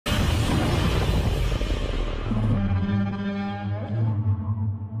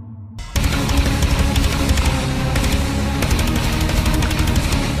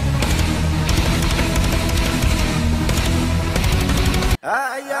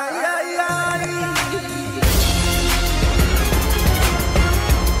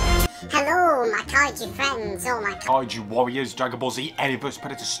friends, oh my god. Kaiju Warriors, Dragon Ball Z, Universe,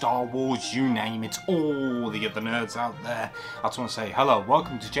 Predator, Star Wars, you name it, all the other nerds out there. I just want to say hello,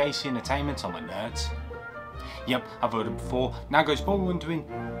 welcome to JC Entertainment, I'm a nerd. Yep, I've heard it before. Now guys, probably wondering,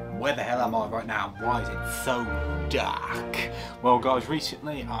 where the hell am I right now? Why is it so dark? Well guys,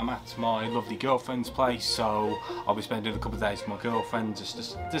 recently I'm at my lovely girlfriend's place, so I'll be spending a couple of days with my girlfriend,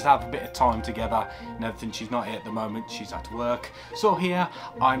 just have a bit of time together and everything. She's not here at the moment, she's at work. So here,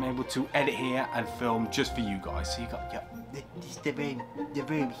 I'm able to edit here and film just for you guys. So you got, this is the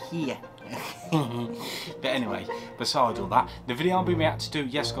room here. But anyway, besides all that, the video I'll be reacting to,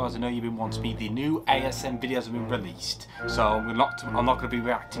 yes guys, I know you've been wanting me, the new ASM videos have been released. So I'm not going to be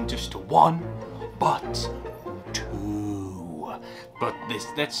reacting just to one, but two. But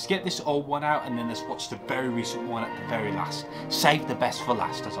let's get this old one out and then let's watch the very recent one at the very last. Save the best for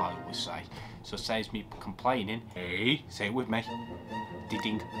last, as I always say. So it saves me complaining. Hey, say it with me.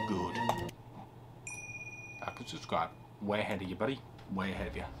 Ding good. I can subscribe. Way ahead of you, buddy. Way ahead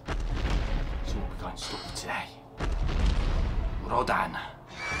of you. So what we're going to start today. Rodan.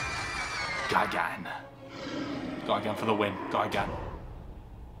 Gigan. Gigan for the win. Gigan.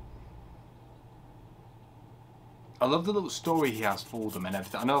 I love the little story he has for them and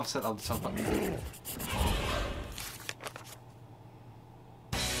everything. I know I've said all the time about before.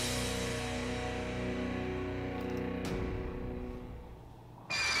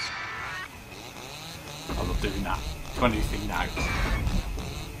 I love doing that. Funny thing now.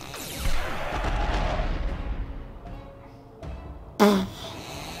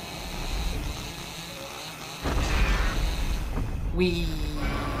 Wee.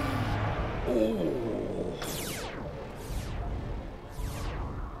 Oh.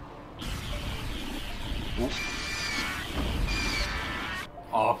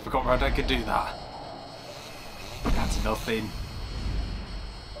 Oh, I forgot Rodan could do that. That's nothing.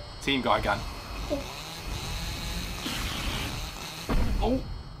 Team Gigan. Oh.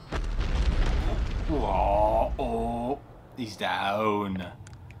 Oh. Oh. He's down.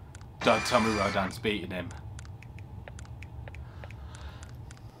 Don't tell me Rodan's beating him.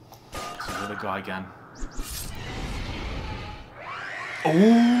 The Gigan.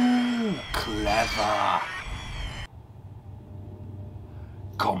 Oh, clever.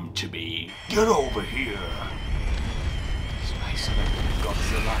 Come to me. Get over here. Space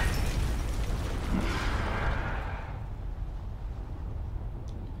Godzilla.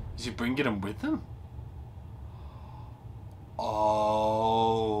 Is he bringing him with him?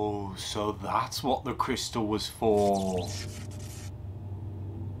 Oh, so that's what the crystal was for.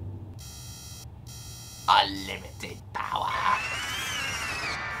 Unlimited power.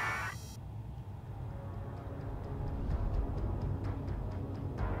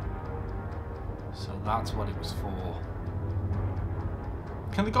 So that's what it was for.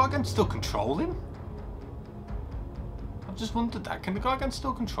 Can the Gigan still control him? I've just wondered that. Can the Gigan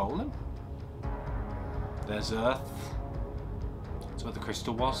still control him? There's Earth. That's where the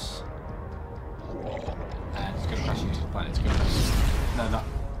crystal was. And it's going to crash into the planet. It's going to... No.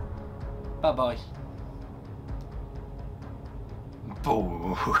 Bye-bye.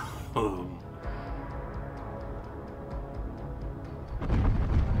 Boom.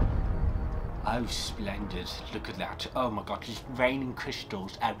 Oh, splendid. Look at that. Oh my god, it's raining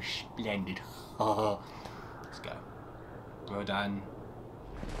crystals. Oh, splendid. Let's go. Rodan.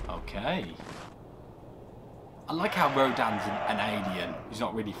 Okay. I like how Rodan's an alien. He's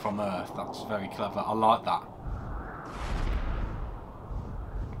not really from Earth. That's very clever. I like that.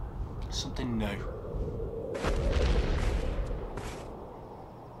 Something new.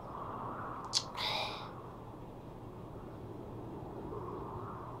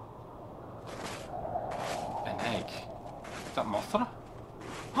 Is that Mothra?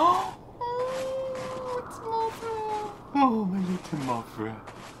 Oh, it's Mothra! Oh, my little Mothra.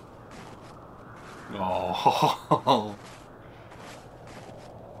 Oh.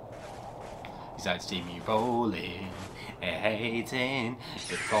 He's out seeing me rolling, hating,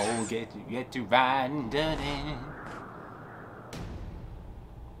 the cold get to riding in.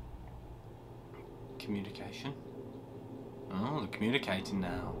 Communication. Oh, they're communicating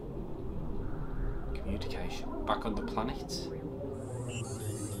now. Communication. Back on the planet.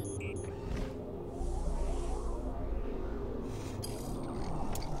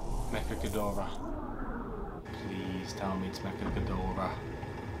 Mechagodzilla. Please tell me it's Mechagodzilla.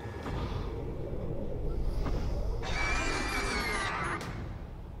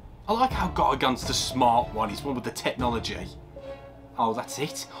 I like how Gigan's the smart one. He's one with the technology. Oh, that's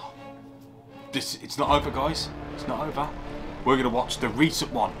it. It's not over, guys. It's not over. We're going to watch the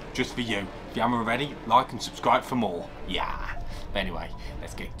recent one just for you. If you haven't already, like and subscribe for more. Yeah. But anyway,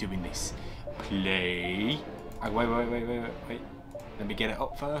 let's get doing this. Play. Oh, wait. Let me get it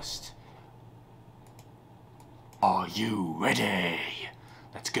up first. Are you ready?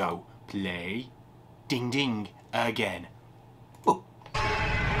 Let's go. Play. Ding ding. Again. Oh.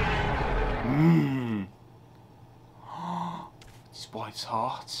 It's White's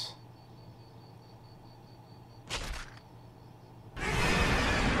heart.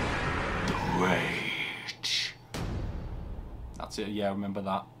 The rage. That's it. Yeah, remember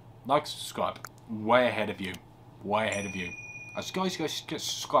that. Like, subscribe. Way ahead of you. Way ahead of you. Guys, go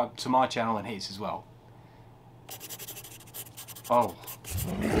subscribe to my channel and his as well. Oh,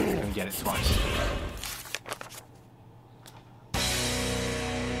 let me get it twice.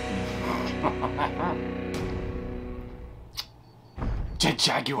 Jet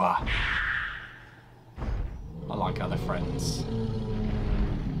Jaguar. I like other friends.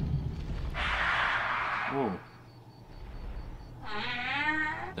 Whoa.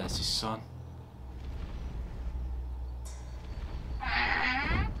 There's his son.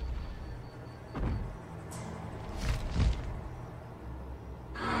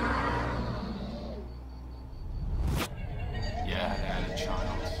 Yeah, they had a child.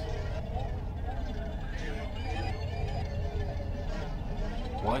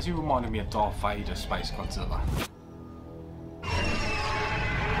 Why is he reminding me of Darth Vader, Space Godzilla?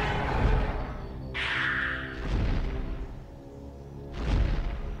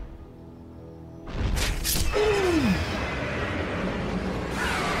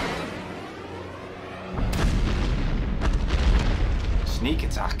 Sneak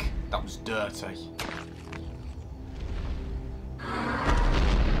attack. That was dirty.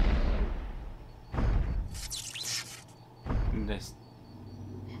 And this.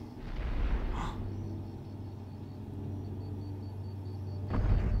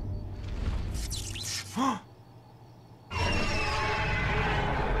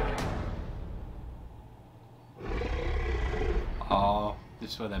 Oh,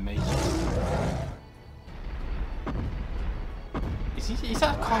 this is where they're meeting. Is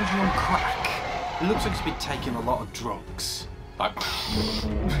that Kaiju on crack? It looks like he's been taking a lot of drugs. Like,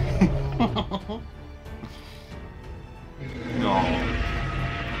 no.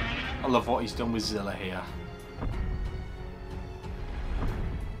 I love what he's done with Zilla here.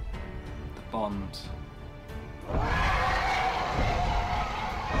 The Bond.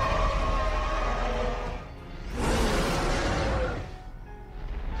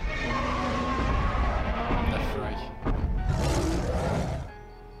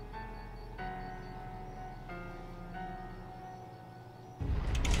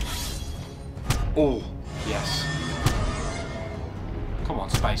 Oh, yes. Come on,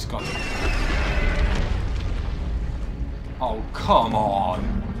 Space God. Oh, come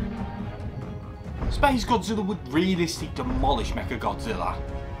on. Space Godzilla would realistically demolish Mechagodzilla.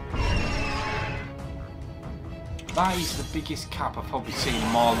 That is the biggest cap I've probably seen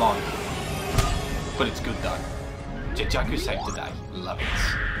in my life. But it's good though. Jaku saved today. Love it.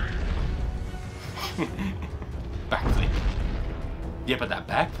 Backflip. Yeah, but that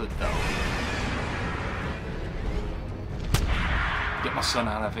backflip though. Get my son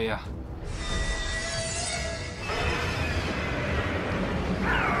out of here.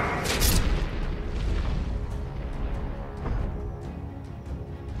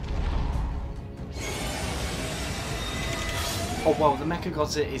 Oh well, the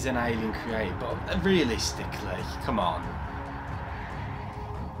Mechagodzilla is an alien created, but realistically, come on.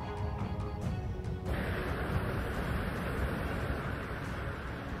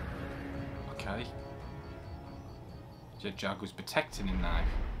 Okay. Jaguar's protecting him now.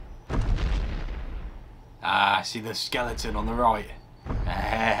 Ah, see the skeleton on the right.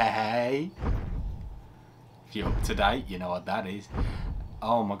 Hey. If you're up to date, you know what that is.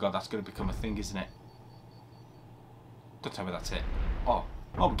 Oh my god, that's going to become a thing, isn't it? Don't tell me that's it. Oh,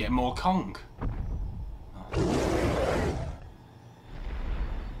 we're getting more Kong. Oh.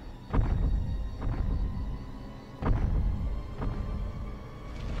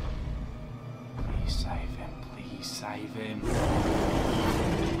 Please save him. Please save him.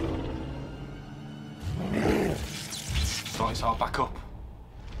 Got his heart back up.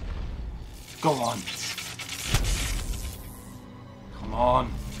 Go on. Come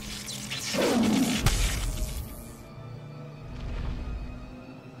on.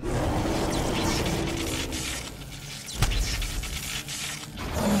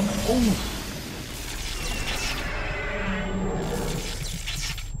 Ooh.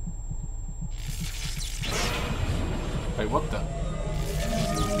 Wait, what the?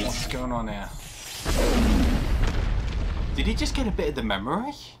 What's going on here? Did he just get a bit of the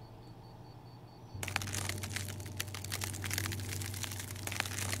memory?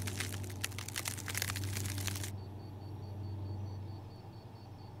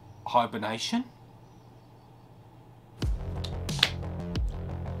 hibernation.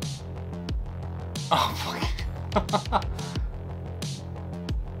 Oh fuck.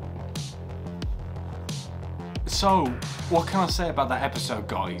 So, what can I say about that episode,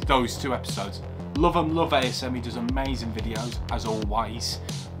 guys? Those 2 episodes. Love him, love ASM. He does amazing videos as always.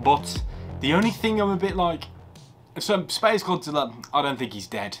 But the only thing I'm a bit like, so Space Godzilla, I don't think he's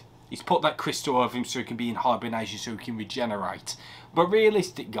dead. He's put that crystal over him so he can be in hibernation, so he can regenerate. But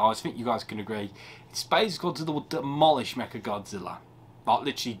realistic, guys, I think you guys can agree, Space Godzilla will demolish Mechagodzilla. Like,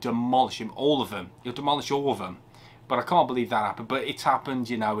 literally demolish him, all of them. He'll demolish all of them. But I can't believe that happened. But it's happened,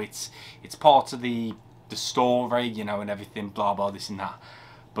 you know, it's part of the story, you know, and everything, blah, blah, this and that.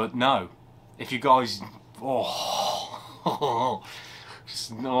 But no. If you guys... Oh...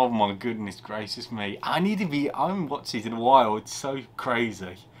 Oh my goodness gracious me. I haven't watched it in a while. It's so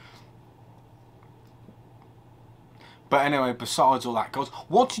crazy. But anyway, besides all that, guys,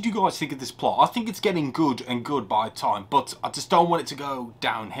 what did you guys think of this plot? I think it's getting good and good by time, but I just don't want it to go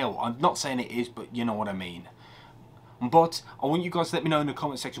downhill. I'm not saying it is, but you know what I mean. But I want you guys to let me know in the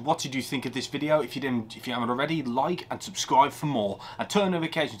comment section, what did you think of this video? If you haven't already, like and subscribe for more, and turn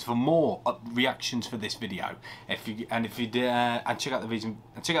notifications for more reactions for this video. And check out the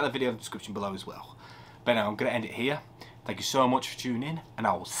video in the description below as well. But now I'm going to end it here. Thank you so much for tuning in, and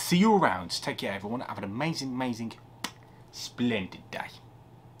I will see you around. Take care, everyone. Have an amazing, splendid day.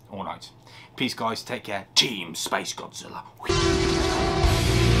 All right. Peace, guys. Take care. Team Space Godzilla.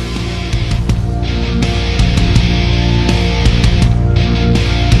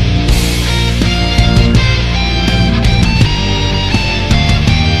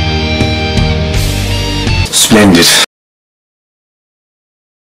 Splendid.